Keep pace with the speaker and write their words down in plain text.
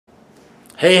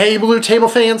Hey, Blue Table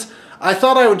fans! I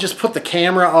thought I would just put the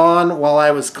camera on while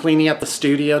I was cleaning up the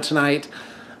studio tonight.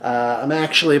 I'm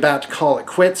actually about to call it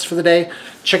quits for the day.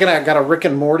 Check it out, I got a Rick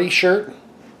and Morty shirt.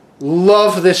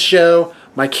 Love this show.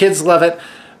 My kids love it.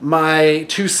 My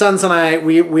two sons and I,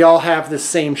 we all have this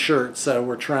same shirt, so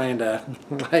we're trying to,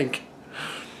 like,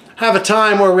 have a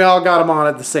time where we all got them on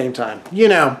at the same time. You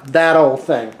know, that old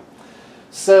thing.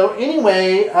 So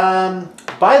anyway,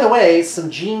 by the way, some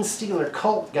Gene Stealer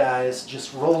cult guys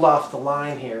just rolled off the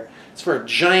line here. It's for a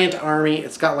giant army.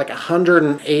 It's got like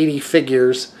 180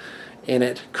 figures in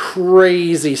it.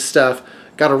 Crazy stuff.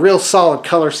 Got a real solid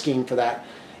color scheme for that.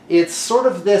 It's sort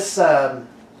of this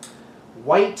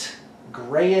white,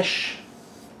 grayish,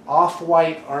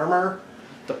 off-white armor.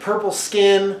 The purple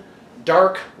skin,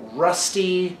 dark,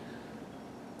 rusty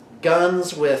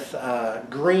guns with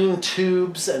green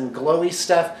tubes and glowy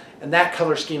stuff, and that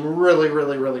color scheme really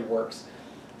works.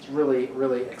 It's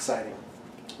really exciting.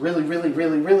 Really.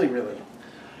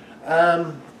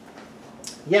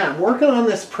 Yeah, I'm working on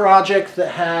this project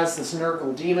that has this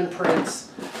Nurgle Demon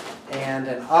Prince and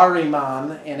an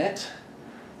Ahriman in it,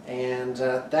 and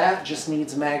that just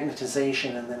needs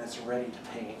magnetization and then it's ready to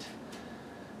paint.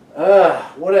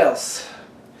 What else?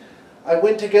 I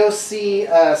went to go see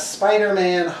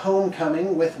Spider-Man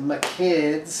Homecoming with my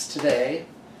kids today,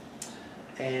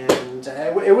 and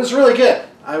it was really good.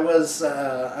 I was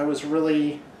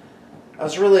really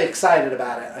excited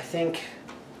about it. I think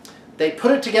they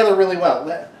put it together really well.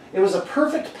 It was a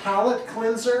perfect palate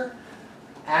cleanser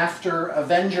after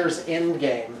Avengers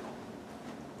Endgame.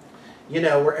 You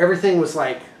know, where everything was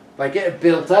like it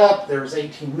built up. There was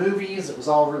 18 movies. It was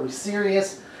all really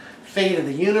serious. Fate of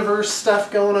the Universe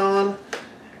stuff going on,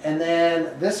 and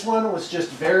then this one was just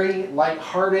very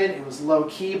lighthearted. It was low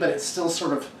key, but it's still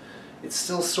sort of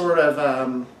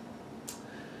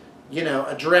you know,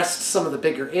 addressed some of the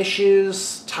bigger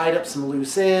issues, tied up some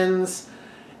loose ends,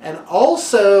 and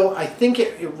also I think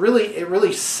it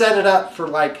really set it up for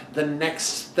like the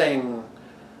next thing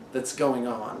that's going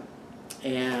on,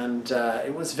 and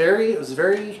it was very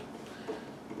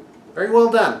well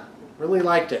done. Really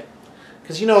liked it.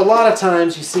 Because, you know, a lot of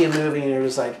times you see a movie and you're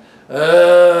just like,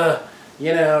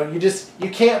 you know, you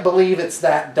can't believe it's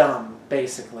that dumb,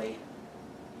 basically.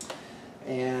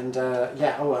 And,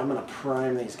 yeah, oh, I'm going to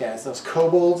prime these guys. Those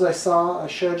kobolds I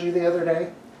showed you the other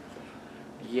day.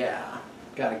 Yeah,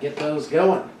 got to get those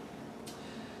going.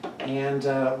 And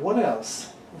what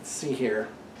else? Let's see here.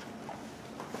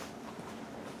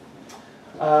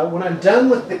 When I'm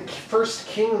done with the first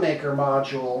Kingmaker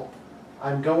module,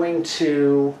 I'm going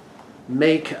to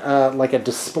make like a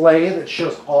display that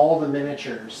shows all the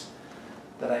miniatures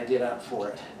that I did up for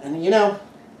it. And you know,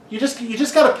 you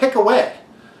just got to pick away.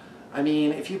 I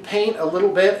mean, if you paint a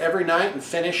little bit every night and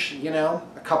finish, you know,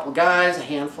 a couple guys, a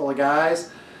handful of guys,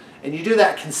 and you do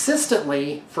that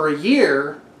consistently for a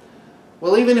year,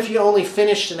 well, even if you only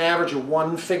finished an average of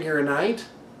one figure a night,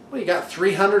 well, you got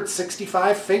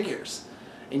 365 figures.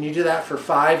 And you do that for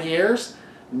 5 years,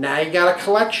 now you got a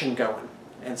collection going.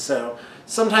 And so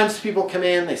sometimes people come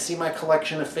in, they see my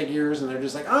collection of figures, and they're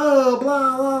just like, oh,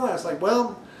 blah, blah, blah. It's like,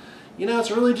 well, you know, it's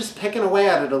really just picking away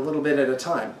at it a little bit at a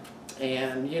time.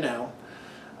 And, you know,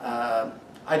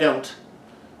 I don't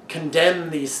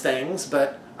condemn these things,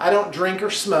 but I don't drink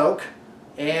or smoke,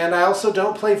 and I also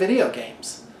don't play video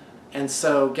games. And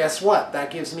so guess what? That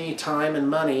gives me time and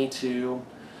money to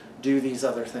do these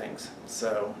other things.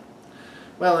 So,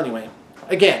 well, anyway,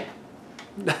 again,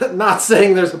 not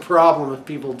saying there's a problem if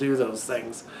people do those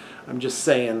things. I'm just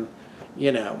saying,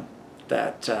 you know,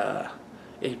 that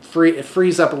it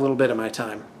frees up a little bit of my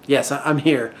time. Yes, I'm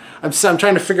here. I'm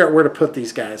trying to figure out where to put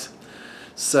these guys.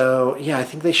 So, yeah, I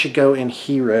think they should go in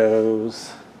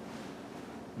Heroes.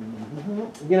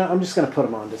 You know, I'm just going to put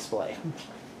them on display.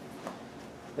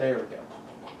 There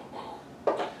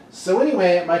we go. So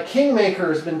anyway, my Kingmaker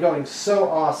has been going so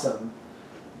awesome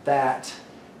that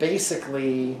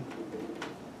basically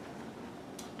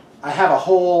I have a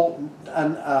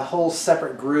whole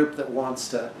separate group that wants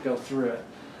to go through it.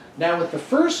 Now with the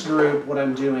first group, what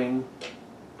I'm doing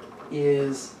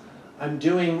is I'm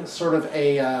doing sort of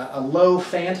a low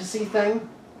fantasy thing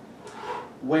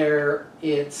where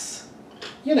it's,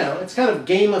 you know, it's kind of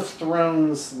Game of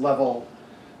Thrones level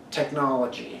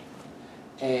technology,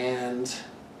 and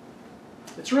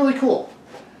it's really cool.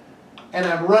 And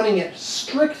I'm running it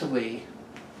strictly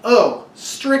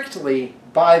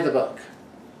by the book.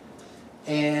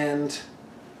 And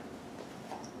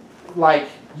like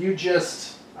you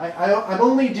just, I'm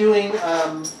only doing,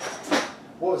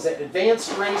 what was it,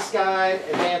 Advanced Race Guide,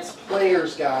 Advanced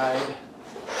Player's Guide,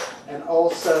 and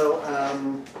also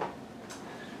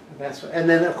And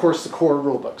then, of course, the core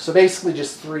rule book. So basically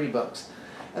just 3 books.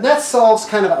 And that solves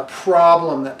kind of a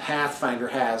problem that Pathfinder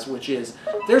has, which is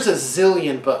there's a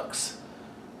zillion books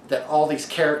that all these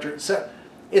characters... So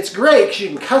it's great because you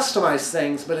can customize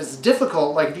things, but it's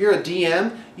difficult. Like if you're a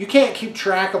DM, you can't keep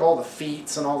track of all the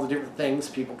feats and all the different things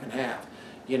people can have.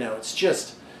 You know, it's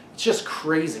just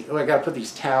crazy. Oh, I got to put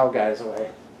these Tau guys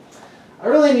away. I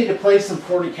really need to play some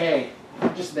 40K.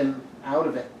 I've just been out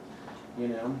of it, you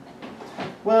know.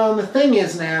 Well, and the thing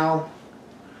is now,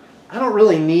 I don't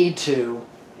really need to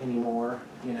anymore,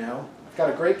 you know. I've got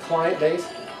a great client base.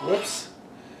 Whoops.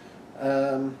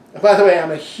 By the way,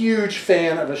 I'm a huge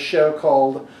fan of a show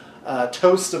called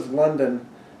Toast of London.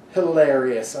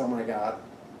 Hilarious. Oh my God.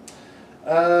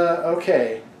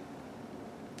 Okay.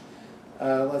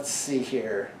 Let's see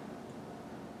here.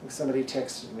 I think somebody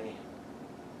texted me.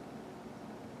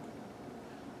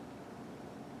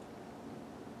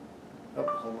 Oh,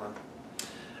 hold on.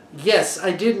 Yes,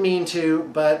 I did mean to,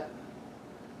 but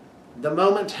the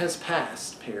moment has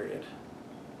passed, period.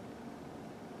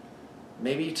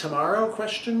 Maybe tomorrow,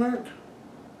 question mark?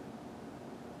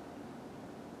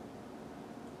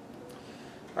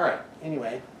 Alright,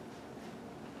 anyway.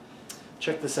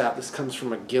 Check this out. This comes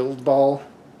from a Guild Ball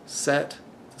set.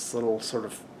 This little sort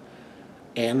of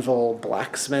anvil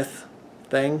blacksmith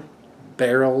thing.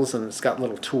 Barrels, and it's got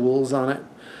little tools on it.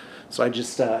 So I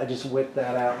just whipped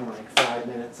that out in like 5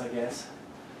 minutes, I guess.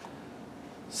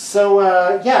 So,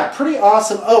 yeah, pretty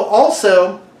awesome. Oh,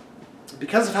 also,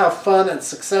 because of how fun and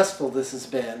successful this has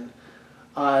been,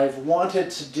 I've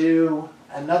wanted to do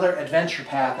another adventure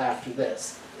path after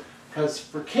this. Because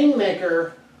for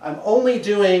Kingmaker, I'm only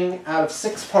doing, out of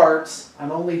 6 parts,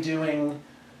 I'm only doing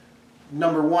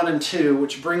number 1 and 2,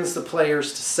 which brings the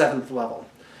players to 7th level.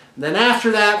 And then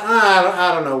after that,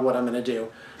 I don't know what I'm going to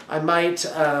do. I might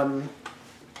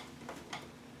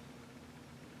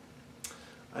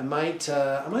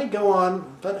go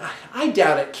on, but I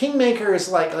doubt it. Kingmaker is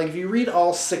like if you read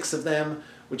all 6 of them,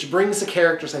 which brings the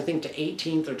characters I think to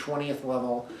 18th or 20th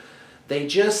level,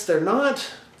 they're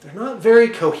not very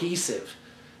cohesive.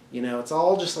 You know, it's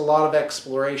all just a lot of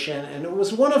exploration, and it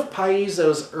was one of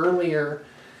Paizo's earlier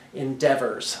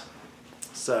endeavors.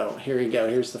 So here you go.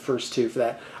 Here's the first 2 for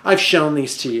that. I've shown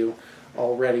these to you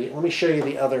already. Let me show you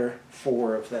the other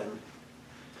 4 of them.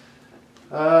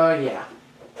 Yeah.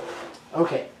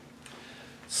 Okay.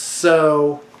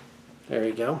 So, there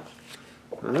you go.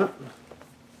 Yep.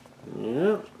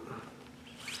 And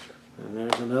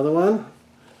there's another one.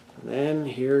 And then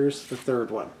here's the 3rd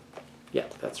one. Yeah,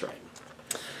 that's right.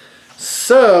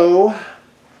 So,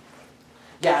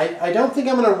 yeah, I don't think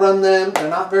I'm going to run them. They're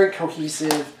not very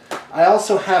cohesive. I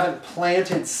also haven't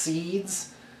planted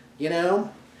seeds, you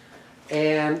know.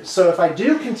 And so if I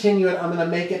do continue it, I'm going to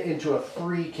make it into a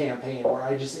free campaign where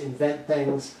I just invent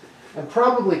things and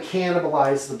probably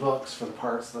cannibalize the books for the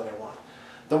parts that I want.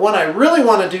 The one I really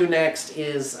want to do next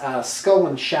is Skull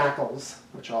and Shackles,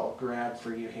 which I'll grab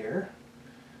for you here.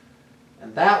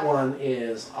 And that one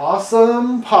is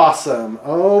Awesome Possum.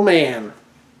 Oh, man.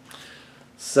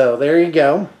 So there you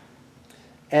go.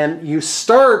 And you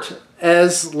start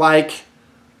as like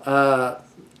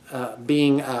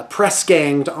being press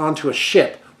ganged onto a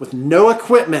ship with no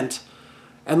equipment,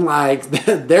 and like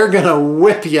they're gonna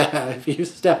whip you if you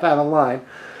step out of line.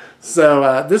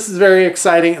 So this is very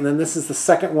exciting. And then this is the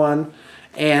 2nd one,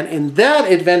 and in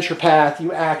that adventure path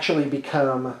you actually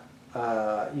become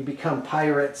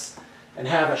pirates and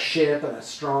have a ship and a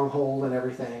stronghold and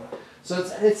everything. So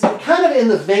it's kind of in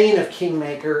the vein of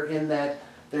Kingmaker in that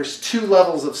there's 2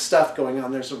 levels of stuff going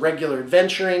on. There's a regular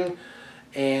adventuring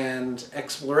and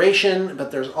exploration, but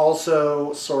there's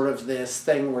also sort of this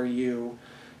thing where you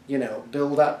know,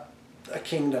 build up a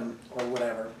kingdom or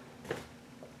whatever.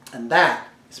 And that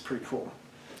is pretty cool.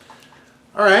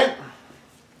 All right.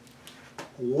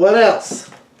 What else?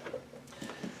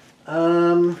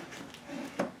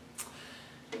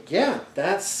 Yeah,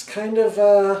 that's kind of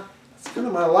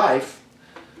my life.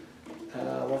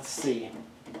 Let's see.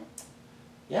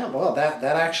 Yeah, well, that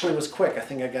actually was quick. I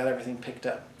think I got everything picked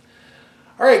up.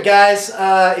 All right, guys,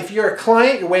 if you're a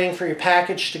client, you're waiting for your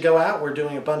package to go out. We're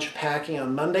doing a bunch of packing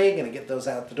on Monday. Going to get those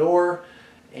out the door.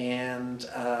 And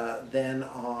then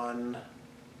on,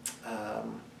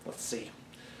 let's see.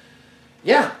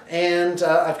 Yeah, and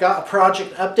I've got a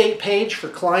project update page for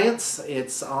clients.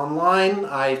 It's online.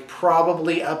 I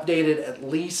probably update it at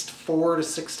least 4 to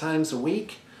 6 times a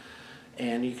week.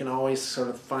 And you can always sort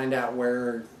of find out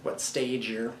what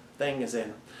stage your thing is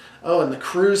in. Oh, and the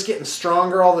crew's getting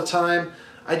stronger all the time.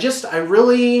 I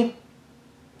really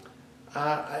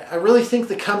think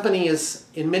the company is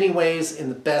in many ways in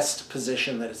the best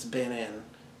position that it's been in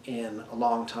in a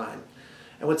long time.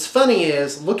 And what's funny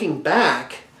is, looking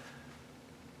back,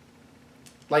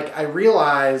 like, I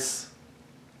realize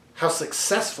how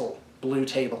successful Blue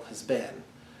Table has been.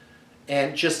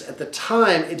 And just at the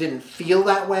time, it didn't feel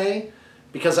that way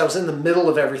because I was in the middle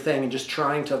of everything and just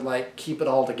trying to, like, keep it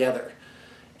all together.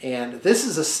 And this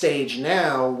is a stage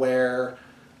now where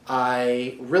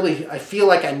I feel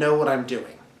like I know what I'm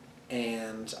doing.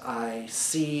 And I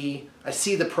see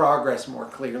the progress more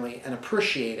clearly and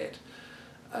appreciate it,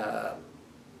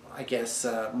 I guess,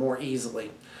 more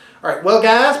easily. All right, well,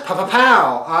 guys, pow, pow,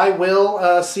 pow. I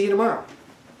will see you tomorrow.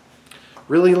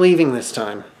 Really leaving this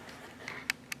time.